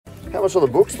How much are the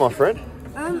books, my friend?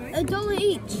 $1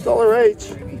 each. $1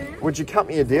 each. Would you cut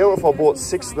me a deal if I bought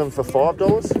 6 of them for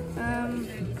 $5?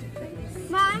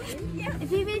 Mum,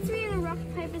 if you beat me in a rock,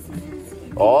 paper, scissors.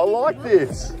 Oh, I like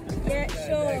this. Yeah,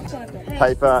 sure.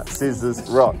 Paper, scissors,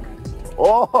 rock.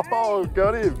 Oh,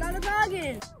 got him. Got a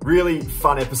bargain. Really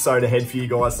fun episode ahead for you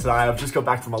guys today. I've just got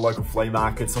back from my local flea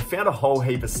market, so I found a whole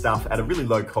heap of stuff at a really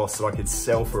low cost that I could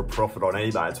sell for a profit on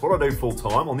eBay. It's what I do full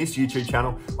time. On this YouTube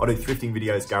channel, I do thrifting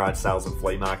videos, garage sales and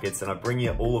flea markets, and I bring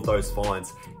you all of those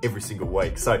finds every single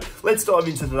week. So let's dive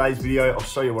into today's video. I'll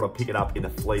show you what I'm picking up in the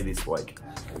flea this week.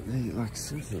 Like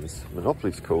Simpsons.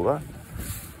 Monopoly's cool though.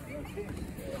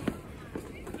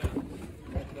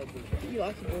 You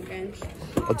like the board games?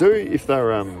 I do if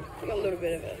they're I got a little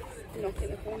bit of it. Knock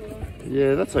in the corner though.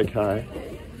 Yeah, that's okay.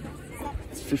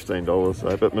 It's $15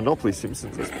 though, but Monopoly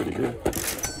Simpsons is pretty good.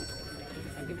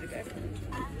 I'll give it a go.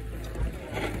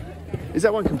 Is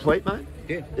that one complete, mate?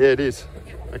 Yeah. Yeah, it is.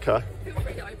 Okay. Feel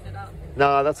free to open it up.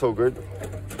 No, that's all good.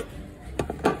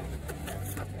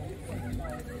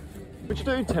 Would you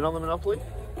do 10 on the Monopoly?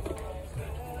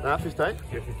 No, 15?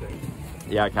 Yeah, 15.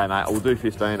 Yeah, okay, mate. We'll do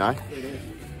 15, eh?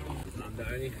 The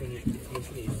only thing it's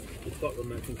missing is it's got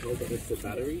remote control, but it's the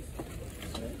batteries.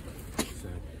 So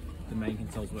the main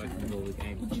control's working with all the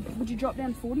games. Would you drop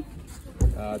down 40?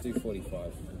 I'll do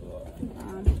 45.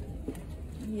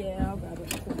 Yeah, I'll grab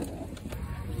it.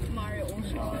 Mario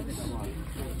All-Stars.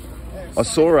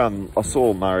 I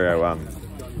saw Mario,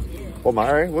 what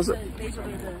Mario was it? These will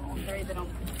be the three that I'll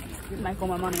make all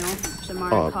my money on. So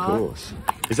Mario Of Kart. course.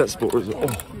 Is that sport? Is it? Oh,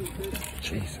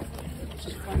 jeez.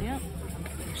 Just find out.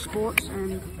 Sports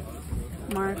and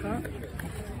Mario Kart.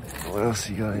 What else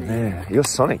you got in there? You're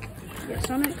Sonic. Yeah,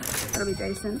 Sonic. That'll be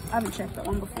decent. I haven't checked that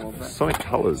one before, but Sonic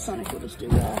Colors. Sonic will just do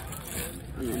that.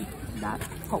 And then that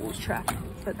Poles track.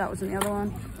 But that was in the other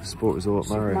one. Sport Resort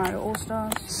Super Mario. Mario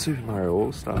All-Stars. Super Mario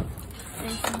All-Star.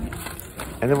 Decent.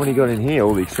 And then when you got in here,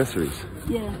 all the accessories.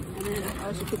 Yeah, and then I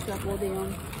also picked up all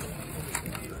the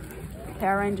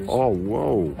Power Rangers. Oh,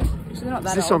 whoa. So they're not that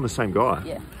Is this old. on the same guy?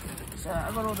 Yeah. So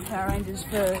I got all the Power Rangers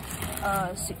for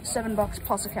 $7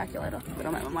 plus a calculator, but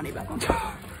I'll make my money back on.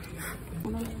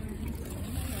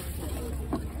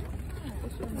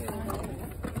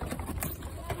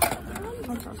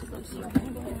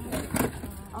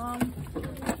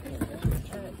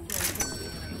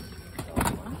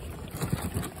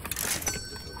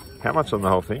 How much on the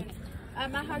whole thing?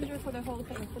 100 for the whole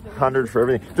thing. For the 100 for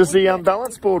everything. Does the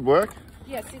balance board work?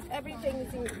 Yes, everything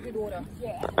is in good order.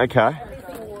 Yeah. Okay.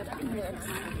 Everything works.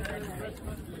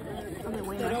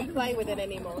 They don't play with it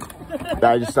anymore.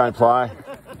 They just don't play.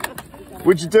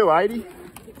 Would you do 80?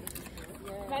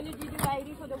 Can you do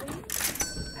 80 for the week?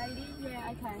 80? Yeah,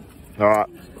 I can. All right,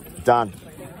 done.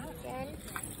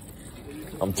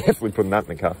 I'm definitely putting that in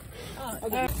the car.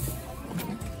 Okay.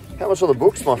 How much are the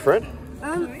books, my friend?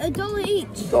 $1 each.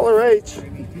 $1 each.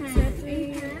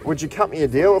 Would you cut me a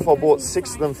deal if I bought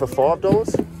 6 of them for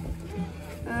 $5?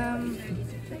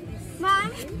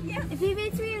 Mum, if you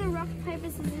beat me in a rock, paper,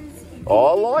 scissors. Oh,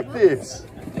 I like this.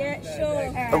 Yeah,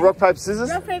 sure. A rock, paper, scissors?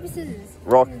 Rock, paper, scissors.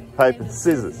 Rock, paper,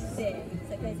 scissors.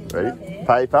 Ready?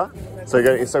 Paper. So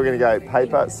we're going to go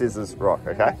paper, scissors, rock,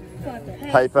 okay?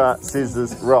 Paper,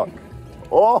 scissors, rock.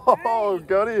 Oh,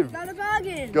 got him. Got a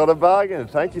bargain. Got a bargain.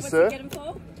 Thank you, sir. Get them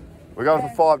for? We're going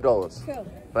for $5. Cool.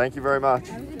 Thank you very much.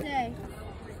 Have a good day.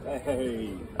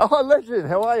 Hey. Oh, legend.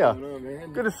 How are you? On,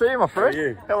 man? Good to see you, my friend. How are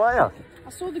you? How are you? I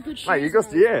saw the good shoes. Mate, you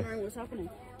got- and I was yeah. wondering what's happening.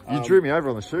 You drew me over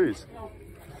on the shoes.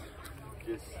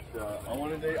 Just, I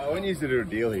want you to do a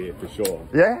deal here for sure.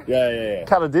 Yeah? Yeah.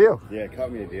 Cut a deal. Yeah,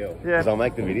 cut me a deal. Yeah. Because I'll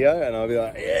make the video and I'll be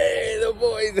like, yeah, the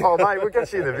boys. Oh, mate, we'll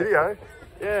get you in the video.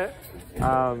 Yeah.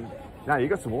 No, you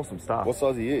got some awesome stuff. What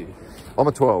size are you? I'm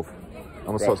a 12.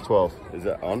 I'm a size 12. Is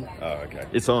that on? Oh, okay.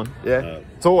 It's on. Yeah.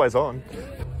 It's always on.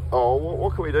 Oh,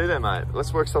 what can we do there, mate?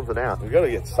 Let's work something out. We've got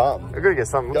to get some. I've got to get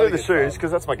something. We'll do the shoes,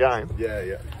 because that's my game.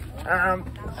 Yeah.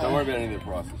 Don't worry about any of the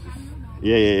prices.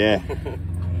 Yeah.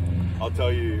 I'll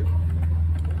tell you.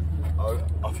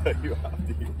 I'll tell you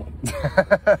after you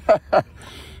want.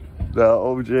 No,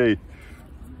 oh, gee.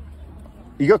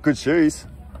 You got good shoes.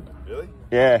 Really?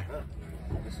 Yeah.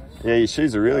 Yeah, your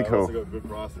shoes are really I've cool. also got good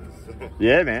prices.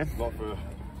 Yeah, man. Not for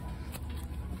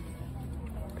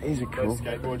These are those cool.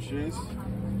 skateboard shoes.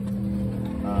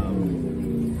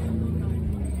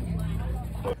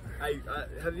 Hey,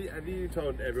 have you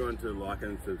told everyone to like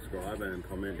and subscribe and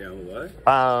comment down below?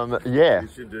 Yeah. You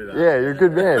should do that. Yeah, you're a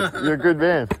good man. You're a good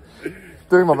man.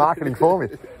 Doing my marketing for me.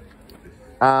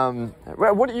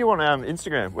 What do you want on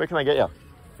Instagram? Where can I get you?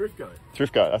 Thrift Goat.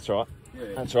 Thrift Goat, that's right.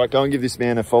 Yeah. That's right. Go and give this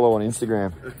man a follow on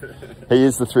Instagram. He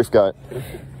is the Thrift Goat.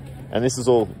 And this is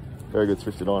all Very good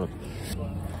thrifted item.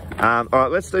 All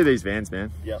right, let's do these Vans,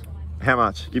 man. Yep. How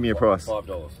much? Give me a price.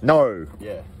 $5. No.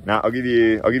 Yeah. No, I'll give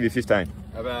you 15.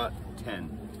 About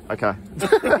 10. Okay.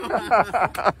 That's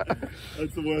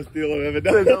the worst deal I've ever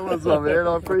done. $10, my man.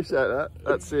 I appreciate that.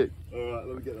 That's sick. All right,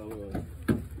 let me get the other one.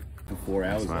 For 4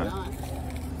 hours, Mate.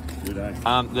 Good day.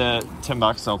 The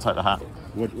 $10. I'll take the hat.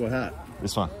 What hat?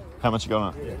 This one. How much you got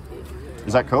on it?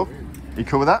 Is that cool? You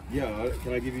cool with that? Yeah.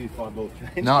 Can I give you $5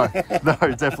 change? No. No,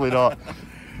 definitely not.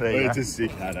 There you It's go. a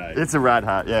sick hat, eh? It's a rad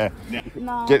hat, yeah.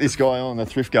 No. Get this guy on the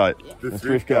thrift goat. The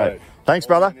thrift goat. Thanks,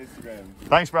 Follow brother. me on Instagram.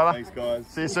 Thanks, brother. Thanks, guys.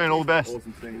 See you soon. All the best.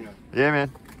 Awesome seeing you. Yeah,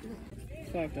 man.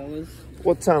 $5.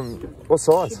 What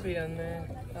size? Should be on there.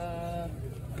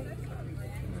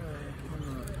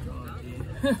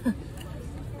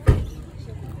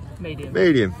 Medium.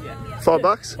 Medium. Yeah. $5?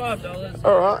 $5.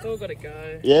 All right. It's all gotta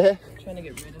go. Yeah. Trying to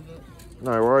get rid of it.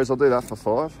 No worries. I'll do that for $5.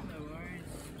 No worries.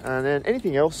 And then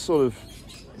anything else sort of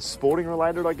sporting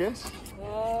related, I guess?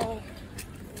 No.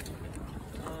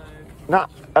 Nah,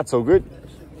 that's all good.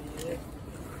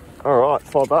 All right,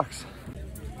 $5.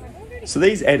 So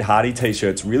these Ed Hardy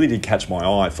t-shirts really did catch my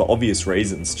eye for obvious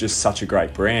reasons, just such a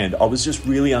great brand. I was just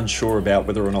really unsure about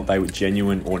whether or not they were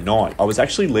genuine or not. I was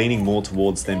actually leaning more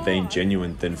towards them being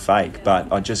genuine than fake,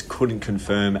 but I just couldn't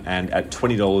confirm, and at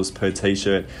 $20 per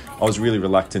t-shirt, I was really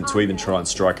reluctant to even try and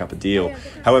strike up a deal.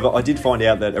 However, I did find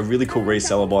out that a really cool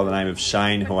reseller by the name of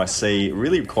Shane, who I see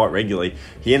really quite regularly,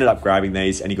 he ended up grabbing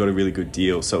these and he got a really good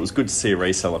deal. So it was good to see a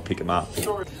reseller pick them up.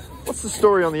 What's the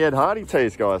story on the Ed Hardy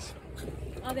tees, guys?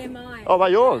 Oh, they're mine. Oh, they're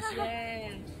yours?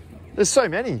 Yeah. There's so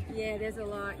many. Yeah, there's a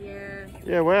lot, yeah.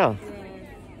 Yeah, wow. Yeah.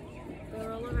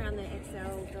 They're all around the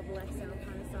XL, double XL kind of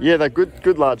size. Yeah, they're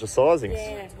good larger sizings.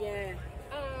 Yeah, yeah.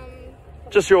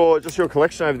 Just your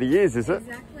collection over the years, is it?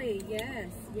 Exactly,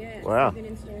 yes, yes. Wow. I've been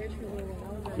in storage for a little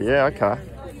while. Yeah, okay.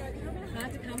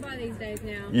 Hard to come by these days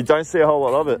now. You don't see a whole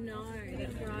lot of it. No,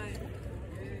 that's right.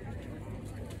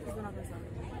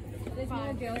 There's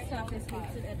more girl stuff. There's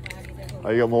heaps of Ed Hardy. Oh,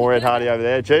 you got more Ed Hardy over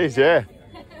there. Jeez, yeah.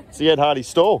 It's the Ed Hardy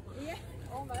stall. Yeah,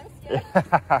 almost,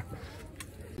 yeah.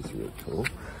 It's really cool.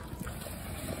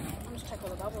 I'll just check all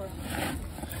the bubble.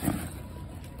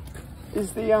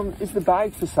 Is the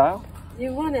bag for sale?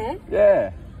 You want it?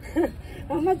 Yeah.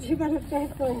 How much you gonna pay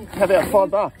for it? How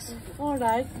about $5? All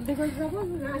right, because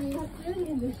I'm not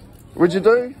doing this. Would you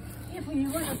do? If you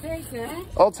want to take it.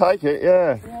 I'll take it,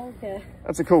 yeah. Yeah, okay.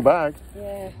 That's a cool bag.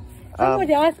 Yeah.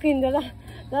 Somebody asked me the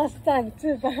last time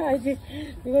too, but I did,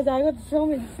 because I got so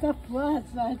many stuff to ask,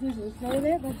 so I didn't say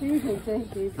that, but you can take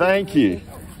this. Thank you.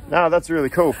 No, that's really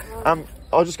cool.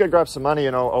 I'll just go grab some money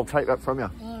and I'll take that from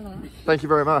you. All right. Thank you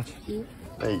very much.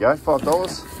 There you go,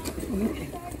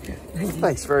 $5.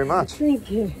 Thanks very much.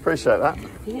 Thank you. Appreciate that.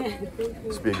 Yeah.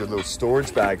 This would be a good little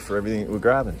storage bag for everything that we're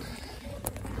grabbing.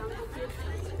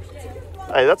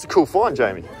 Hey, that's a cool find,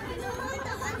 Jamie.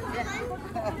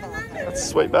 That's a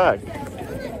sweet bag.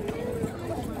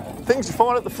 Things you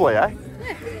find at the Flea, eh?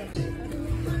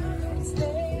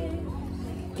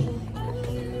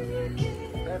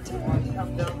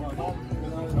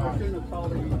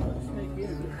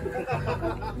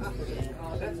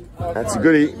 That's a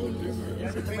goodie.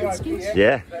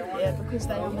 Yeah. Yeah, because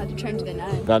they all had to change their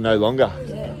name. They're no longer.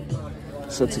 Yeah.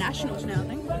 So They're nationals now, I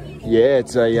think. yeah,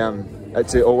 it's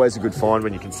always a good find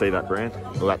when you can see that brand,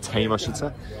 or that team, I should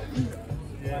say.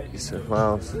 New South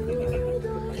Wales.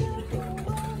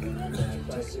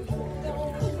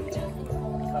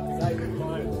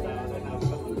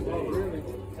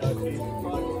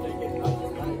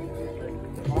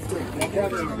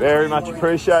 Very much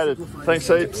appreciated. Thanks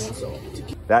heaps.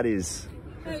 That is.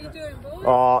 How you doing, boy?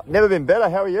 Oh, never been better.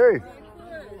 How are you?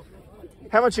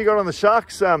 How much you got on the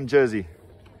Sharks jersey?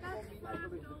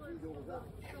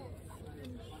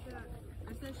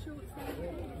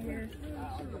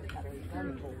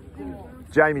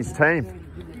 Jamie's team,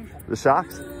 the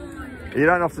Sharks. You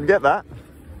don't often get that.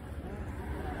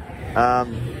 Do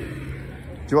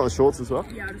you want the shorts as well?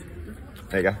 Yeah,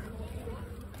 There you go.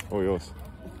 All yours.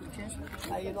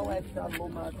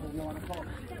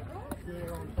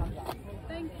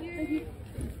 thank you.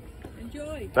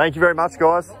 Enjoy. Thank you very much,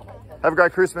 guys. Have a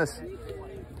great Christmas.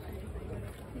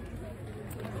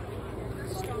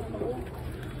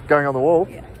 Going on the wall?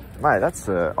 Yeah. Mate, that's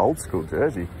an old school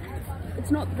jersey. It's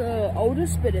not the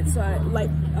oldest, but it's late,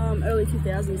 early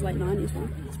 2000s, late 90s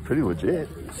one. It's pretty legit.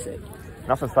 It's sick.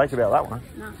 Nothing fake about that one.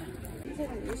 Nah.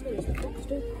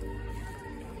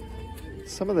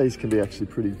 Some of these can be actually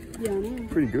pretty Yeah, I know.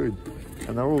 pretty good.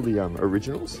 And they're all the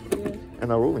originals. Yeah. And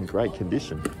they're all in great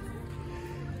condition. Got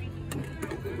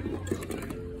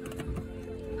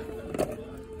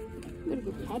a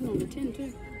good pattern on the tin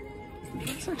too.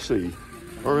 It's actually actually,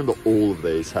 I remember all of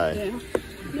these, hey? Yeah.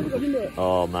 Never got into it.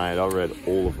 Oh, mate, I read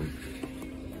all of them.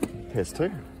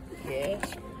 PS2? Yeah.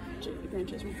 Grand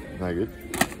Chessman. No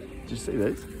good. Did you see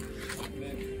these?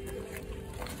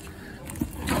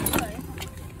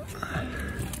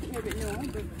 Yeah, a bit new one,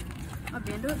 but I've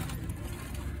been to it.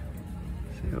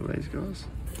 See all these guys?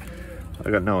 I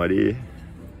got no idea.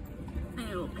 They're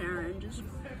little Power Rangers.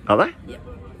 Are they? Yep.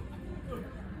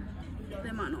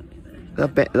 They might not be there.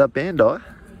 That Bandai?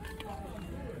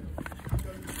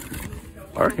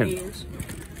 I reckon. He is.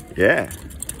 Yeah.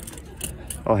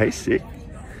 Oh, he's sick.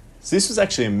 So this was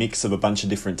actually a mix of a bunch of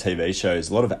different TV shows,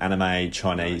 a lot of anime,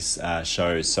 Chinese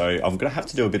shows. So I'm going to have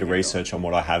to do a bit of research on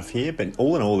what I have here. But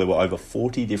all in all, there were over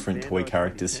 40 different toy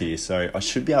characters here. So I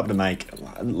should be able to make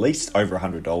at least over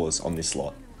 $100 on this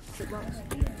lot.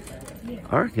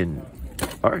 I reckon.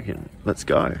 Let's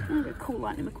go. Oh, a cool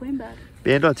Lightning McQueen bag.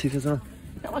 Bandai 2000.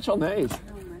 How much on these?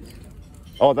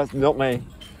 Oh, that's not me.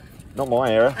 Not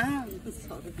my era.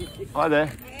 Hi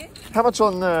there. How much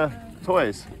on the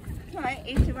toys?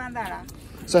 Each $1.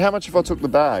 So how much if I took the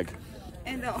bag?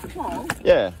 And the whole?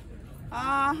 Yeah.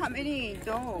 How many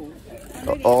dolls?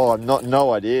 Oh,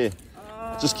 no idea.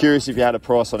 Just curious if you had a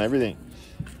price on everything.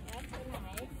 I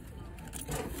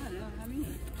don't know how many.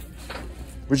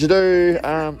 Would you do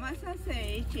Must I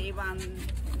say each $1?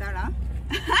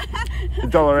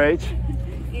 $1 each?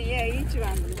 Yeah, each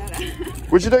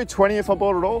 $1. Would you do 20 if I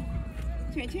bought it all?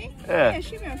 20? Yeah. Yeah,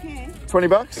 should be okay. 20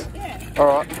 bucks? Yeah. All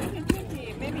right.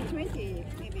 20, maybe 20,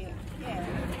 maybe. Yeah.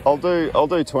 I'll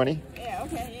do 20. Yeah,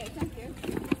 okay, yeah, thank you.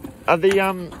 Are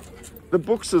the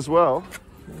books as well?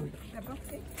 The box?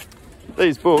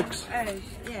 These books?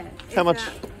 Yeah. How much?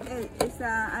 It's the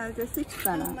 $6.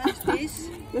 How much is?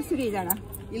 The $3.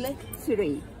 You like?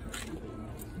 3.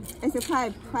 It's a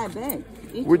five bag.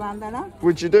 Each Would- $1.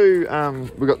 Would you do,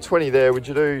 we got 20 there, would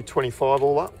you do 25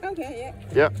 all up? Okay,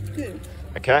 yeah. Yep. Good.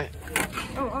 Okay.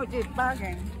 Oh, the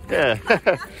bargain. Yeah.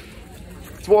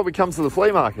 It's why we come to the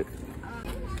flea market.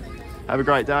 Have a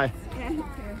great day. Yeah,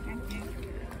 okay, thank you.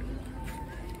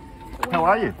 How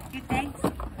are you? Good, thanks.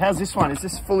 How's this one? Is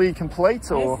this fully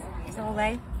complete or It's all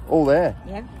there. all there?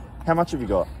 Yeah. How much have you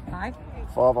got? 5.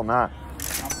 5 on that.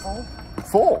 4.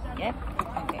 4? Yeah.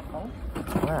 Okay, 4.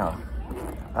 Wow.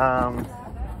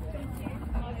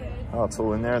 Oh, it's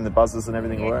all in there and the buzzers and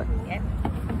everything work. Yeah.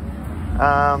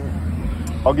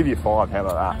 I'll give you 5. How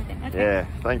about that? Okay. Yeah,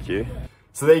 thank you.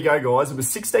 So there you go, guys. It was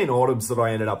 16 items that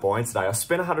I ended up buying today. I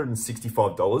spent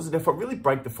 $165, and if I really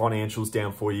break the financials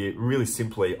down for you really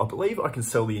simply, I believe I can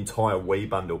sell the entire Wii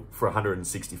bundle for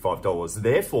 $165.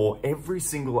 Therefore, every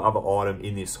single other item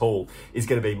in this haul is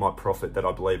going to be my profit that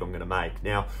I believe I'm going to make.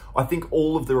 Now, I think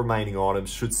all of the remaining items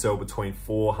should sell between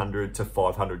 $400 to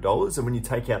 $500, and when you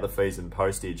take out the fees and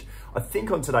postage, I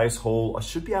think on today's haul, I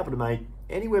should be able to make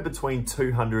anywhere between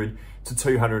 $200 to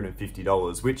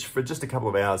 $250, which for just a couple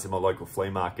of hours in my local flea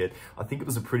market, I think it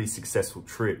was a pretty successful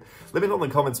trip. Let me know in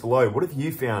the comments below, what have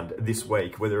you found this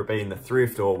week, whether it be in the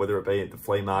thrift or whether it be at the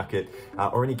flea market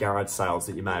or any garage sales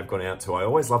that you may have gone out to. I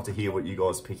always love to hear what you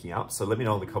guys are picking up, so let me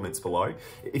know in the comments below.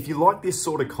 If you like this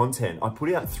sort of content, I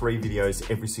put out 3 videos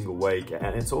every single week,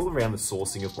 and it's all around the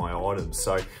sourcing of my items.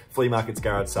 So flea markets,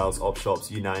 garage sales, op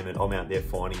shops, you name it, I'm out there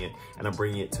finding it, and I'm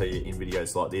bringing it to you in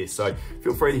videos like this. So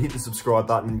feel free to hit the subscribe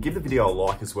button, give the video a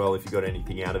like as well if you got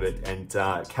anything out of it, and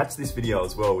catch this video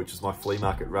as well, which is my flea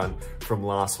market run from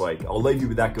last week. I'll leave you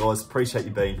with that, guys. Appreciate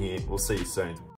you being here. We'll see you soon.